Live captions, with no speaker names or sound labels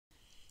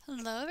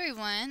Hello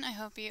everyone, I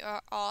hope you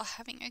are all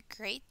having a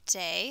great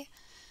day.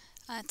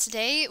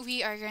 Today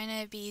we are going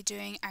to be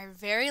doing our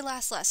very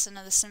last lesson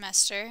of the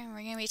semester, and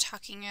we're going to be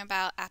talking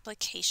about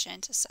application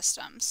to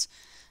systems.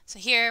 So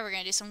here we're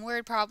going to do some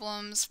word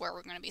problems where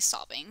we're going to be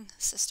solving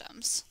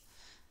systems.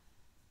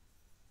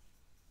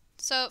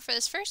 So for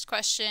this first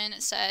question,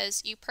 it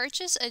says, you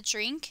purchase a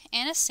drink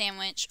and a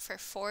sandwich for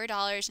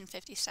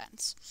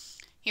 $4.50.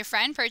 Your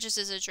friend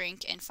purchases a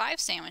drink and 5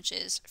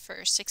 sandwiches for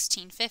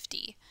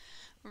 $16.50.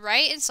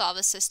 Write and solve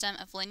a system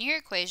of linear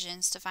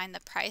equations to find the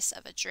price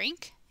of a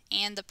drink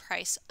and the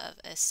price of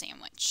a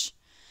sandwich.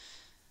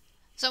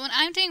 So when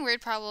I'm doing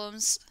word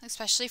problems,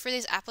 especially for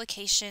these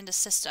application to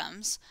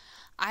systems,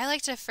 I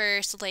like to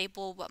first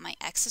label what my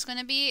x is going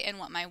to be and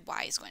what my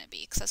y is going to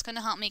be, because that's going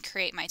to help me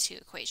create my two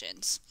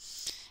equations.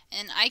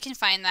 And I can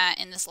find that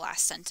in this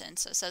last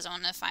sentence. So it says I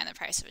want to find the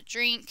price of a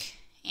drink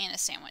and a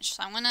sandwich.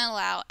 So I'm going to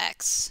allow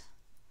x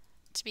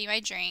to be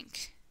my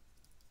drink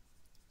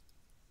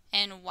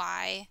and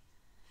y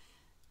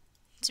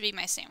to be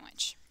my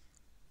sandwich.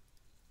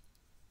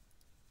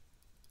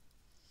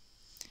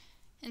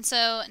 And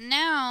so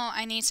now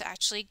I need to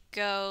actually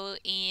go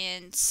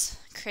and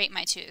create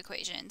my two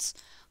equations.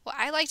 What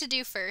I like to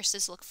do first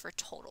is look for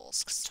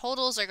totals, because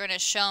totals are going to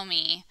show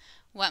me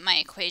what my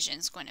equation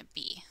is going to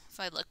be if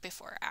I look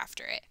before or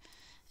after it.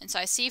 And so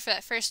I see for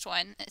that first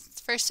one,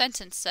 the first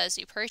sentence says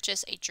you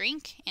purchase a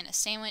drink and a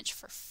sandwich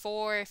for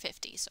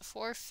 $4.50. So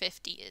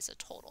 $4.50 is a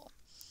total.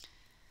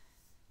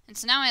 And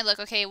so now I look,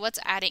 okay, what's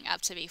adding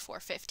up to be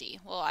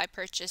 $4.50? Well, I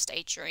purchased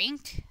a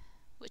drink,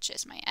 which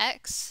is my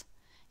x,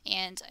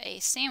 and a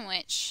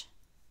sandwich,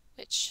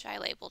 which I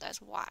labeled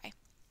as y.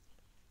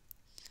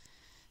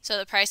 So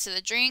the price of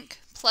the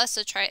drink plus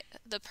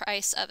the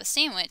price of a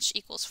sandwich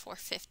equals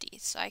 $4.50.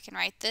 So I can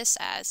write this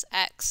as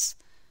x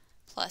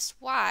plus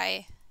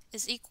y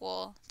is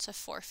equal to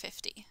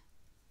 $4.50.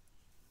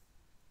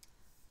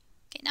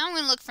 Okay, now I'm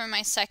going to look for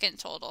my second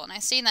total, and I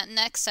see in that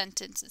next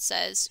sentence it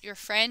says your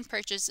friend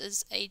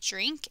purchases a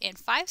drink and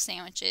 5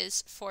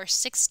 sandwiches for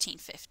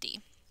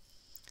 $16.50.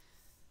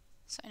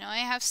 So I know I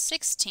have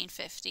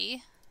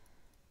 $16.50.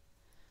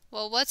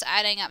 Well, what's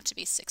adding up to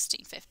be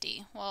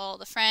 $16.50? Well,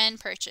 the friend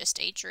purchased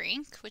a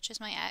drink, which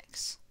is my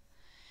x,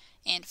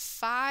 and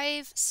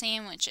 5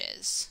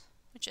 sandwiches,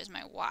 which is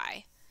my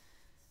y.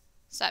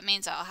 So that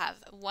means I'll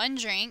have 1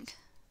 drink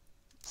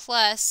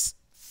plus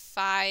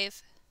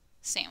 5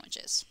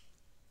 sandwiches.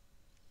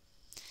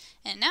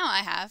 And now I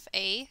have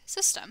a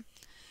system.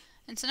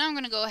 And so now I'm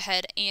going to go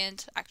ahead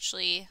and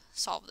actually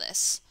solve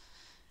this.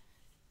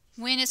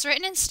 When it's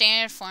written in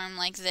standard form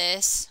like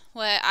this,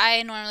 what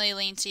I normally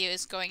lean to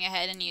is going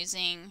ahead and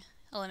using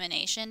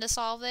elimination to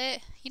solve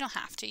it. You don't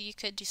have to. You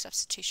could do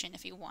substitution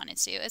if you wanted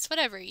to. It's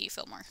whatever you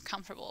feel more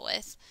comfortable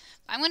with.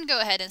 I'm going to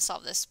go ahead and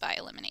solve this by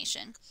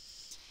elimination.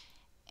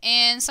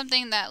 And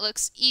something that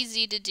looks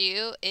easy to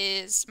do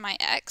is my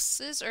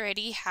x's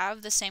already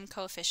have the same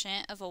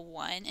coefficient of a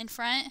 1 in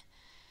front.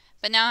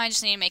 But now I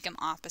just need to make them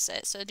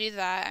opposite. So to do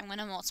that, I'm going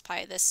to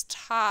multiply this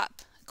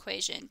top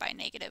equation by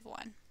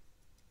 -1.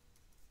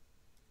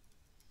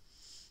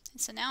 And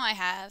so now I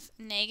have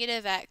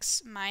negative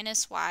x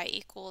minus y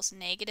equals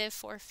negative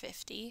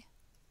 $4.50.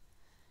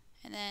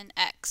 And then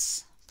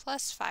x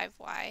plus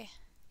 5y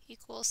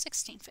equals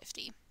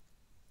 $16.50.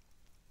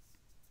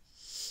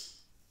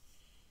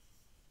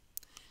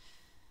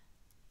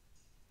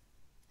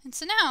 And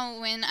so now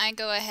when I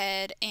go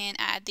ahead and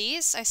add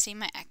these, I see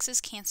my x's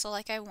cancel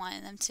like I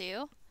wanted them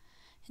to.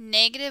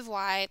 Negative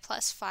y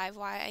plus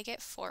 5y, I get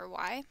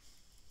 4y.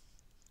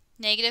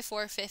 Negative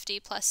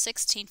 $4.50 plus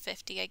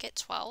 $16.50, I get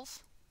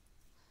 12.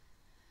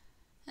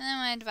 And then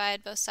when I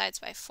divide both sides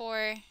by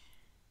 4,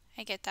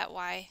 I get that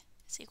y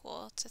is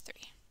equal to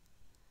 3.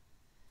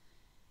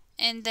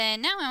 And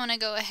then now I want to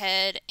go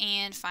ahead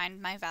and find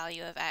my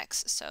value of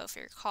x. So if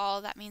you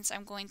recall, that means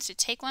I'm going to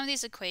take one of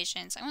these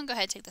equations. I'm going to go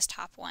ahead and take this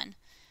top one.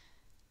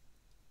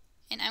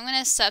 And I'm going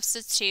to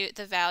substitute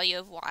the value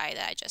of y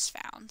that I just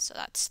found. So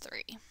that's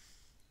 3.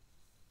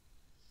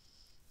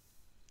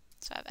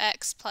 So I have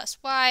x plus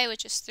y,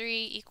 which is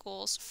 3,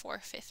 equals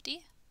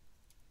 $4.50.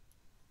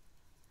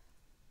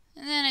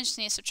 And then I just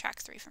need to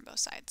subtract 3 from both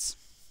sides.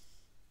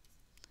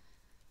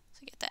 So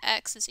I get that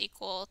x is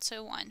equal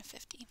to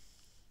 $1.50.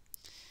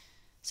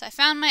 So I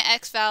found my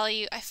x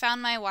value, I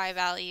found my y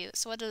value.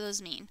 So what do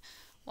those mean?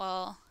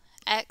 Well,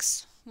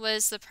 x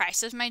was the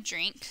price of my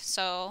drink,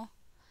 so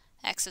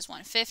x is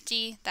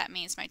 $1.50. That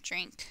means my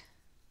drink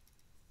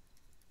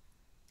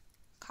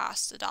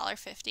cost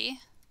 $1.50.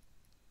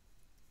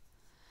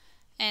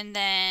 And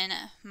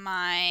then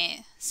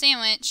my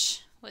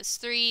sandwich was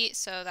 3,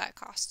 so that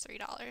cost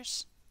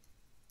 $3.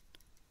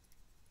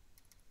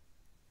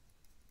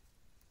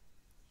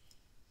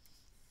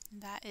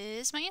 That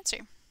is my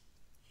answer.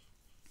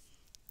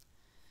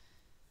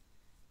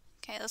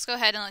 Okay, let's go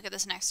ahead and look at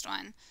this next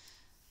one.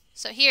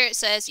 So here it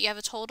says you have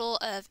a total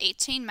of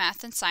 18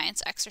 math and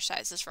science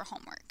exercises for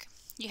homework.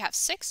 You have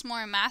 6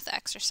 more math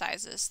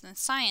exercises than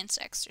science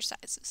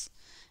exercises.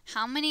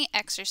 How many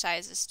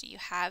exercises do you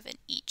have in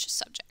each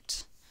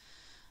subject?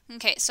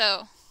 Okay,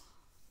 so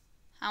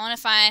I want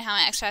to find how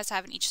many exercises I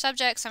have in each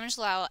subject, so I'm going to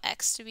allow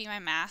X to be my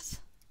math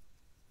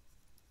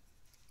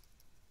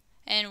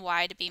and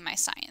Y to be my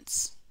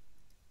science.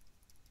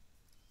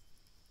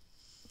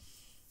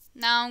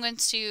 Now I'm going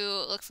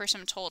to look for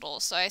some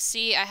totals. So I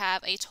see I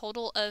have a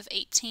total of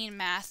 18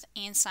 math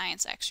and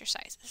science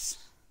exercises.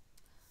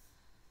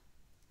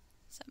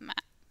 So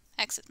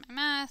X is my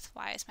math,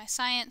 Y is my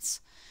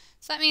science.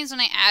 So that means when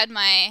I add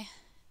my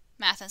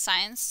math and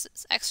science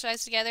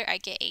exercise together, I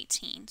get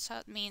 18. So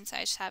it means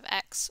I just have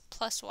X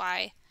plus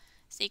Y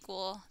is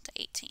equal to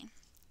 18.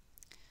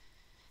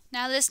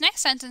 Now this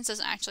next sentence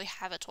doesn't actually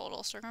have a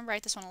total, so we're going to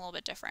write this one a little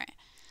bit different.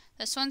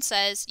 This one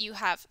says you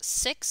have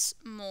 6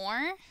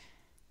 more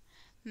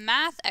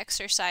math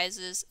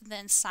exercises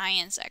than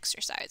science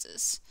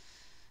exercises.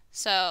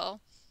 So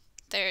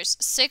there's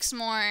 6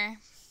 more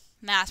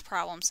math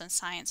problems than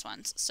science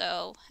ones.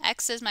 So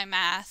X is my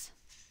math.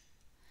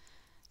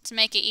 To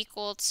make it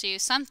equal to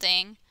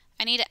something,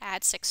 I need to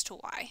add 6 to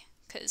Y,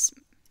 because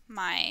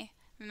my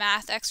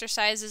math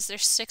exercises,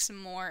 there's 6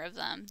 more of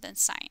them than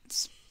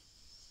science.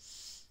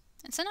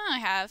 And so now I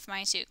have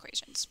my 2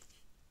 equations.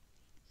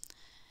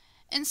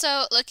 And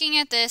so looking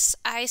at this,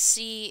 I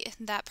see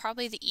that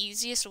probably the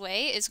easiest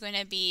way is going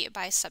to be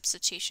by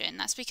substitution.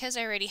 That's because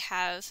I already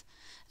have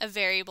a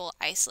variable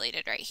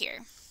isolated right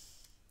here.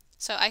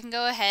 So I can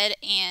go ahead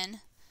and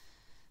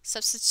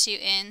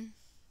substitute in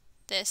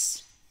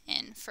this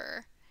in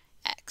for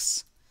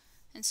X.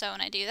 And so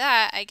when I do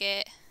that, I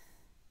get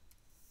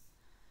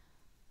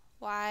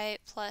Y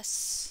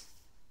plus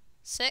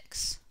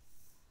 6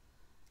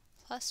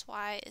 plus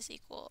Y is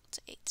equal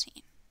to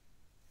 18.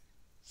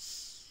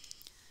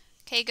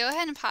 Okay, go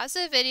ahead and pause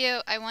the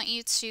video. I want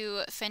you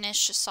to finish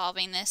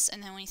solving this,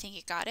 and then when you think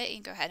you got it, you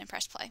can go ahead and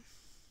press play.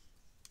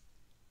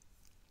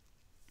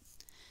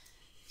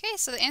 Okay,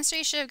 so the answer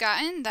you should have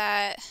gotten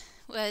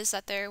was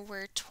that there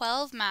were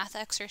 12 math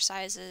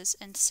exercises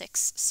and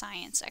 6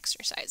 science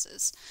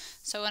exercises.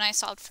 So when I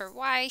solved for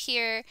Y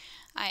here,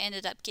 I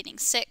ended up getting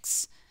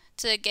 6.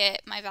 To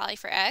get my value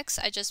for X,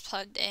 I just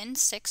plugged in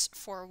 6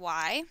 for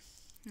Y,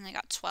 and I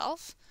got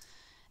 12.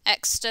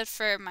 X stood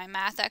for my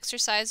math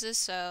exercises,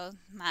 so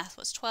math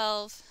was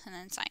 12, and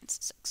then science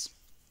 6.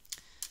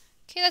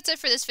 Okay, that's it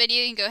for this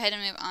video. You can go ahead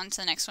and move on to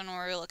the next one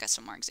where we'll look at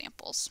some more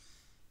examples.